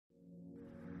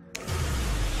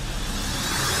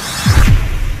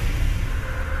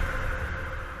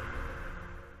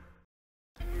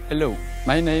Hello,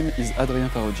 my name is Adrien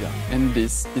Farrugia and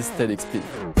this is SteadXP.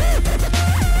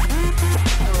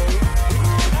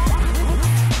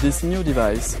 This new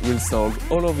device will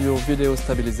solve all of your video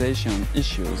stabilization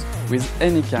issues with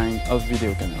any kind of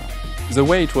video camera. The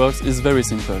way it works is very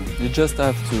simple. You just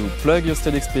have to plug your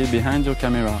SteadXP behind your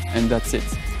camera and that's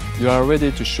it. You are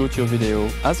ready to shoot your video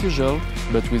as usual,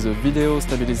 but with a video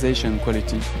stabilization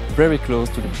quality very close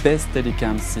to the best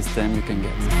Steadicam system you can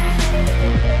get.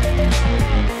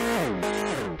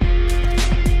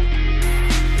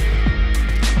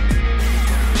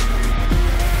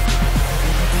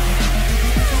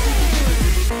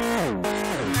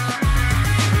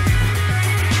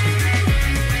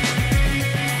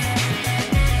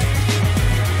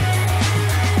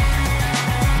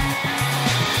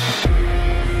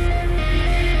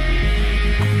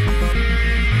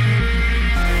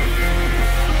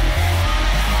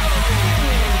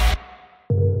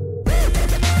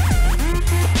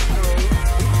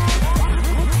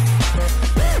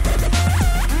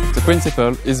 The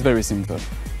principle is very simple.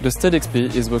 The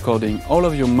SteadXP is recording all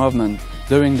of your movement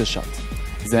during the shot.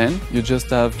 Then you just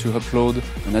have to upload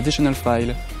an additional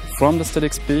file from the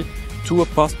SteadXP to a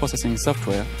post-processing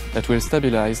software that will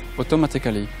stabilize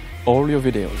automatically all your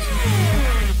videos.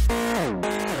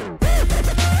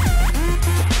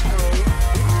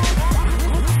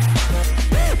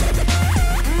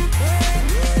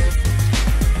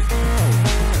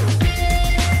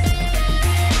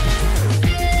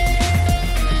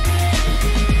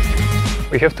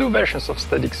 We have two versions of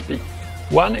SteadXP.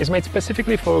 One is made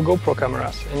specifically for GoPro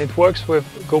cameras and it works with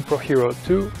GoPro Hero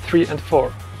 2, 3 and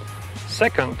 4.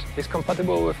 Second is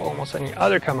compatible with almost any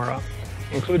other camera,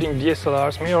 including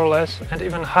DSLRs, mirrorless and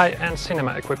even high-end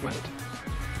cinema equipment.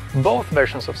 Both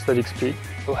versions of SteadXP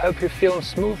will help you film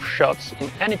smooth shots in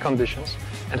any conditions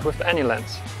and with any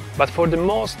lens. But for the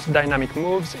most dynamic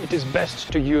moves, it is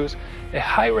best to use a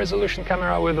high-resolution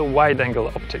camera with a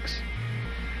wide-angle optics.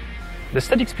 The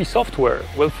SteadXP software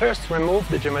will first remove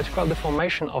the geometrical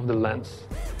deformation of the lens.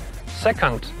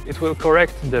 Second, it will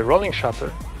correct the rolling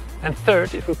shutter. And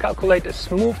third, it will calculate a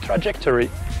smooth trajectory,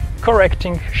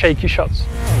 correcting shaky shots.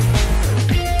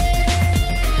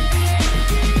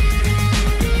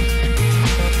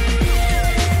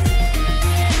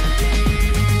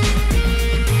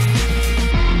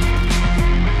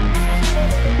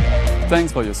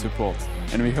 Thanks for your support,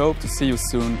 and we hope to see you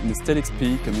soon in the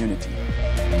SteadXP community.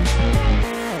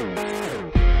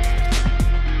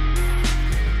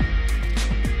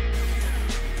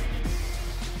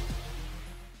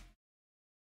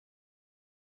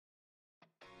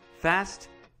 Fast,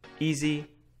 easy,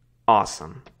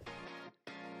 awesome.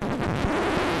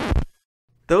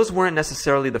 Those weren't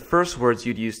necessarily the first words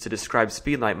you'd use to describe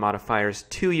speedlite modifiers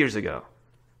 2 years ago,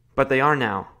 but they are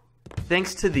now,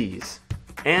 thanks to these,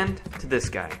 and to this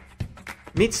guy.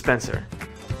 Meet Spencer.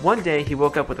 One day he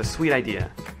woke up with a sweet idea: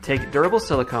 take durable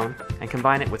silicone and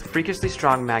combine it with freakishly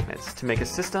strong magnets to make a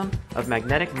system of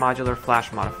magnetic modular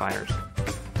flash modifiers.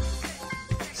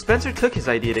 Spencer took his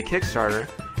idea to Kickstarter,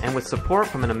 and with support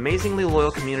from an amazingly loyal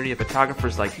community of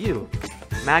photographers like you,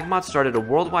 MagMod started a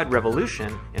worldwide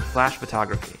revolution in flash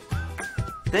photography.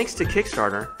 Thanks to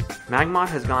Kickstarter, MagMod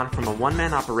has gone from a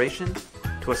one-man operation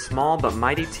to a small but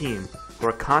mighty team who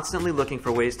are constantly looking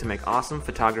for ways to make awesome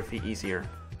photography easier.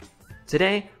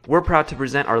 Today, we're proud to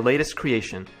present our latest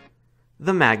creation,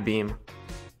 the MagBeam.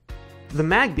 The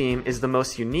MagBeam is the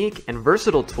most unique and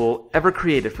versatile tool ever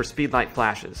created for speedlite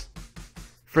flashes.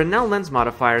 Fresnel lens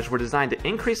modifiers were designed to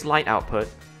increase light output,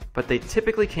 but they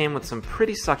typically came with some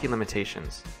pretty sucky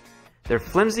limitations. They're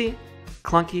flimsy,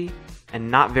 clunky,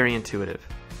 and not very intuitive.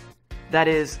 That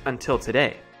is, until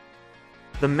today.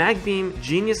 The MagBeam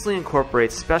geniusly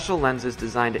incorporates special lenses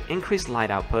designed to increase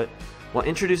light output while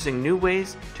introducing new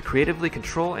ways to creatively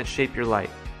control and shape your light.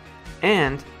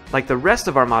 And, like the rest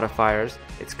of our modifiers,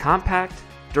 it's compact,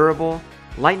 durable,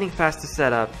 lightning fast to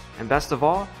set up, and best of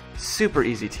all, super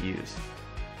easy to use.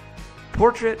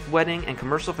 Portrait, wedding, and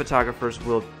commercial photographers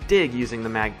will dig using the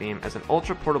MagBeam as an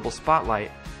ultra-portable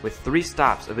spotlight with 3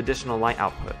 stops of additional light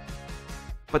output.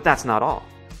 But that's not all.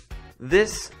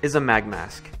 This is a mag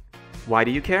mask. Why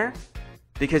do you care?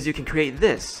 Because you can create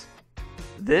this,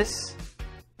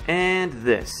 and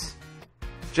this.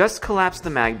 Just collapse the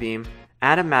MagBeam,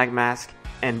 add a mag mask,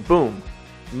 and boom!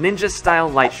 Ninja-style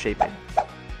light shaping.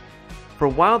 For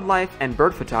wildlife and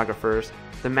bird photographers,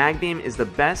 the MagBeam is the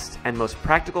best and most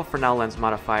practical Fresnel lens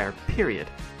modifier, period.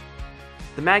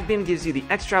 The MagBeam gives you the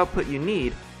extra output you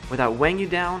need without weighing you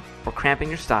down or cramping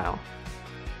your style.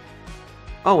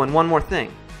 Oh, and one more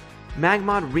thing.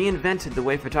 MagMod reinvented the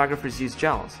way photographers use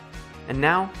gels, and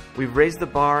now we've raised the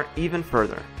bar even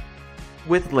further.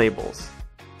 With labels.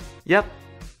 Yep,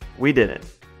 we did it.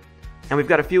 And we've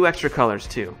got a few extra colors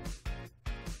too.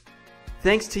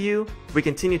 Thanks to you, we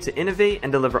continue to innovate and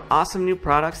deliver awesome new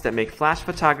products that make flash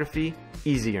photography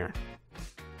easier.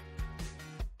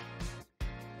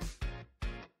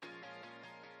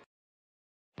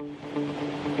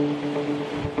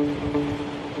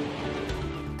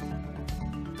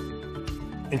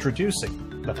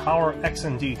 Introducing the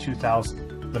PowerXND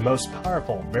 2000, the most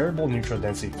powerful variable neutral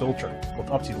density filter with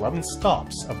up to 11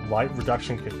 stops of light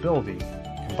reduction capability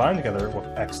combined together with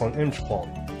excellent image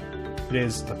quality. It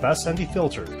is the best ND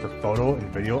filter for photo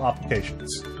and video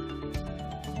applications.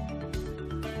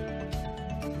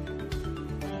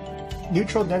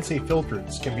 Neutral density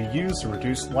filters can be used to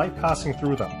reduce light passing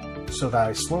through them so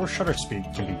that a slower shutter speed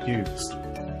can be used.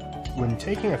 When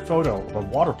taking a photo of a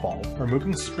waterfall or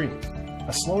moving stream,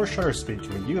 a slower shutter speed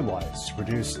can be utilized to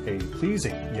produce a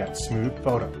pleasing yet smooth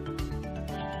photo.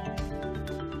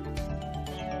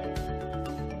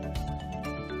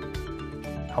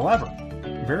 However,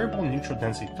 variable neutral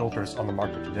density filters on the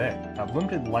market today have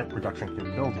limited light reduction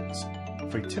capabilities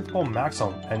for a typical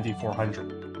maximum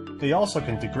ND400. They also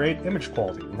can degrade image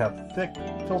quality and have thick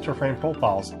filter frame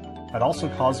profiles that also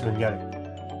cause vignetting.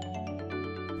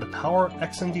 The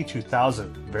PowerXND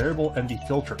 2000 variable ND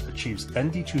filter achieves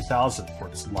ND2000 for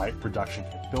its light reduction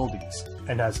capabilities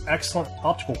and has excellent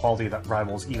optical quality that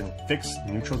rivals even fixed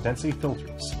neutral density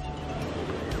filters.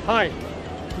 Hi,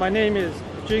 my name is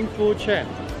Jingfu Chen.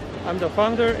 I'm the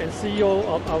founder and CEO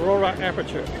of Aurora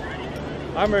Aperture.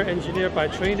 I'm an engineer by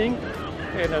training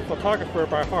and a photographer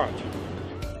by heart.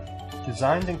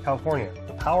 Designed in California,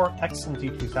 the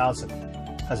PowerXND 2000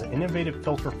 has an innovative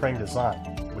filter frame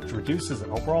design which reduces the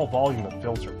overall volume of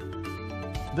filter.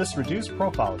 This reduced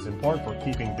profile is important for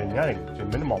keeping vignetting to a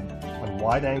minimum on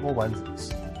wide-angle lenses.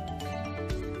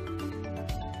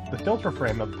 The filter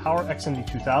frame of the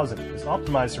PowerXND 2000 is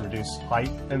optimized to reduce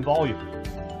height and volume.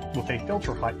 With a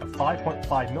filter height of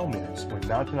 5.5mm when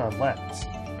mounted on lens,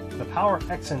 the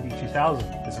PowerXND 2000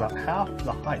 is about half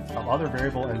the height of other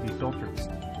variable ND filters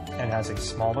and has a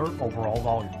smaller overall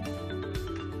volume.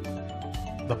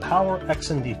 The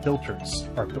PowerXND filters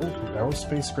are built from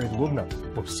aerospace-grade aluminum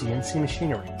with CNC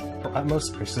machinery for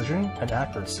utmost precision and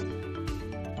accuracy.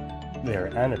 They are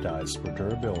anodized for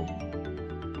durability.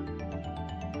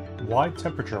 Wide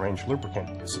temperature range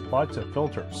lubricant is applied to the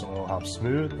filter so it will have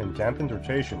smooth and dampened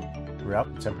rotation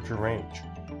throughout the temperature range.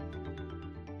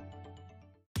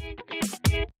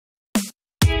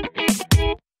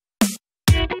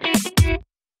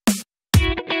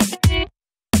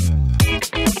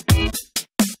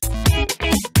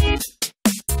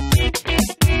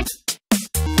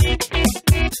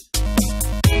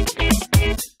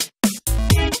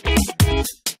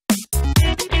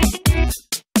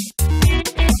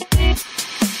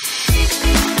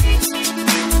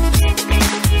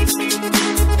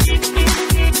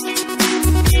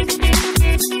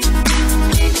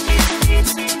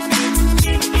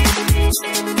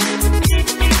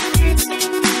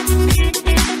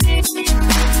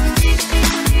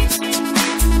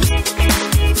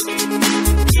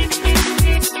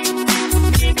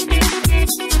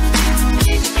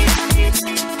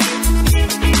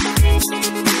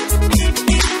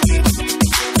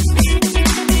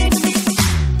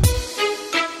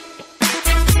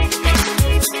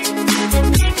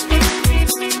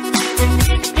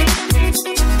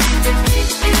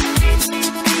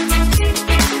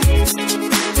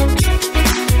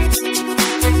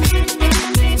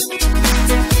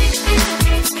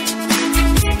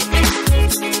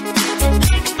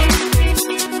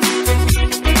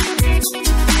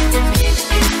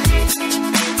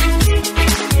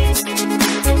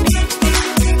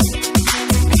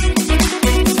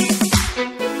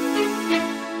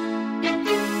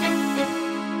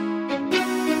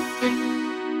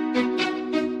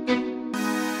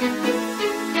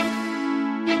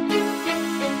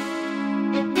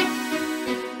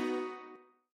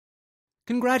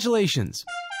 Congratulations!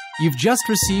 You've just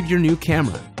received your new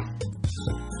camera.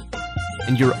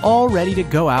 And you're all ready to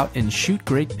go out and shoot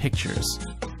great pictures.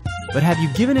 But have you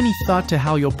given any thought to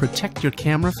how you'll protect your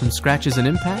camera from scratches and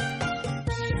impact?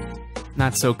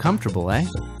 Not so comfortable, eh?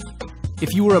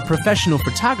 If you were a professional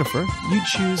photographer, you'd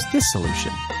choose this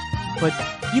solution. But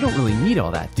you don't really need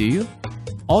all that, do you?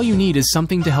 All you need is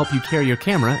something to help you carry your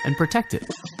camera and protect it.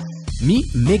 Meet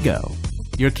Migo,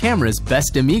 your camera's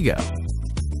best amigo.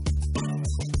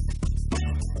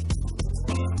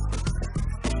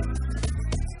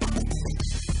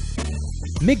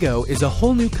 Migo is a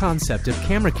whole new concept of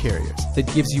camera carriers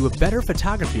that gives you a better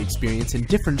photography experience in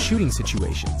different shooting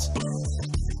situations.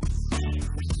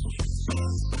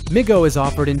 MiGo is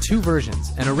offered in 2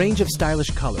 versions and a range of stylish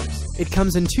colors. It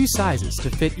comes in 2 sizes to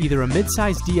fit either a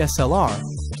mid-size DSLR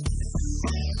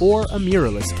or a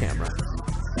mirrorless camera.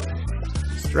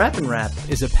 Strap and Wrap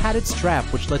is a padded strap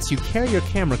which lets you carry your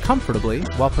camera comfortably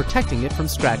while protecting it from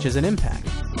scratches and impact.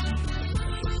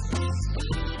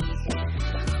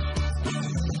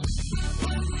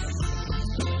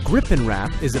 Grip and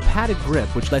Wrap is a padded grip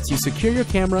which lets you secure your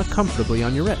camera comfortably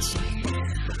on your wrist.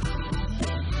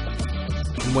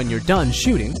 And when you're done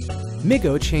shooting,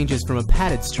 MiGo changes from a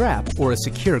padded strap or a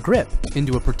secure grip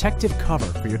into a protective cover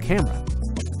for your camera.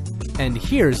 And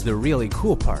here's the really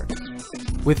cool part.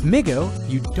 With MiGo,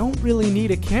 you don't really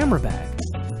need a camera bag.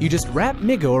 You just wrap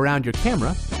MiGo around your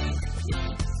camera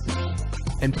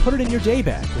and put it in your day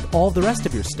bag with all the rest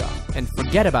of your stuff and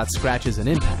forget about scratches and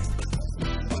impact.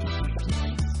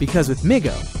 Because with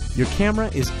MiGo, your camera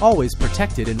is always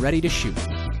protected and ready to shoot.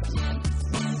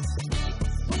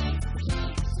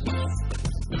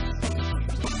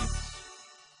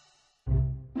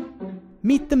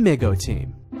 Meet the MiGo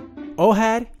team.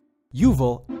 Ohad,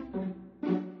 Yuval,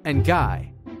 and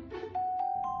Guy.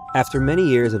 After many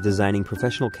years of designing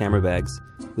professional camera bags,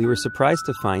 we were surprised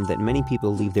to find that many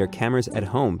people leave their cameras at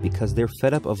home because they're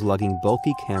fed up of lugging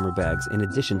bulky camera bags in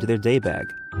addition to their day bag.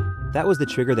 That was the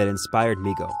trigger that inspired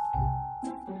MiGo.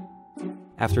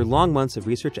 After long months of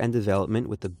research and development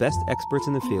with the best experts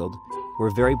in the field,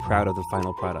 we're very proud of the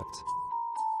final product.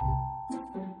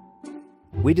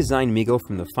 We designed MiGo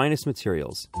from the finest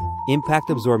materials: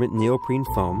 impact-absorbent neoprene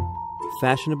foam,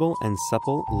 fashionable and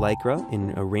supple lycra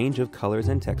in a range of colors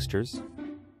and textures,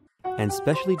 and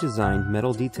specially designed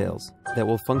metal details that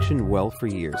will function well for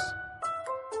years.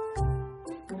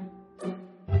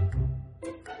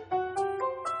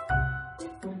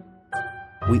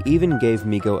 We even gave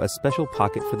MiGo a special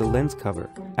pocket for the lens cover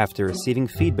after receiving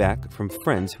feedback from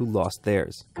friends who lost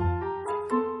theirs.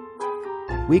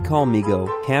 We call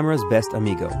MiGo camera's best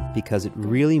amigo because it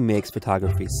really makes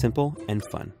photography simple and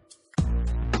fun.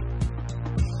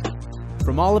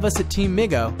 From all of us at Team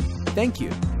MiGo, thank you.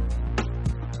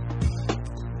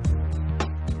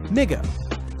 MiGo,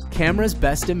 camera's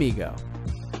best amigo.